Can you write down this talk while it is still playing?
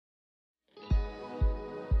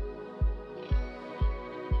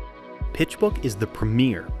PitchBook is the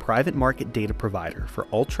premier private market data provider for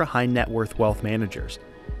ultra-high net worth wealth managers,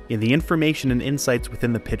 and the information and insights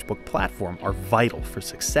within the PitchBook platform are vital for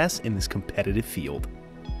success in this competitive field.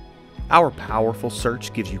 Our powerful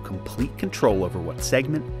search gives you complete control over what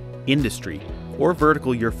segment, industry, or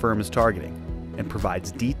vertical your firm is targeting, and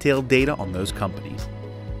provides detailed data on those companies.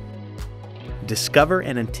 Discover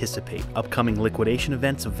and anticipate upcoming liquidation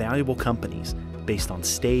events of valuable companies based on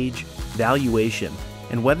stage, valuation,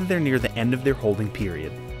 and whether they're near the end of their holding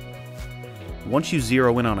period. Once you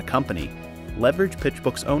zero in on a company, leverage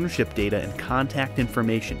PitchBook's ownership data and contact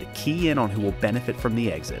information to key in on who will benefit from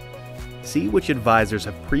the exit. See which advisors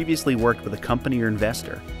have previously worked with a company or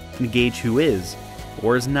investor, and gauge who is,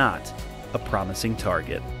 or is not, a promising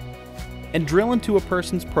target. And drill into a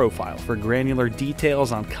person's profile for granular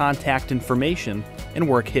details on contact information and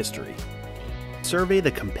work history. Survey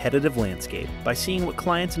the competitive landscape by seeing what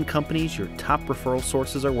clients and companies your top referral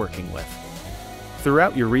sources are working with.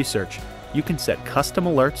 Throughout your research, you can set custom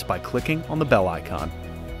alerts by clicking on the bell icon.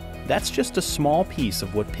 That's just a small piece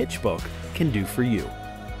of what PitchBook can do for you.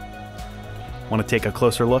 Want to take a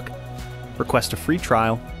closer look? Request a free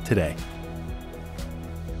trial today.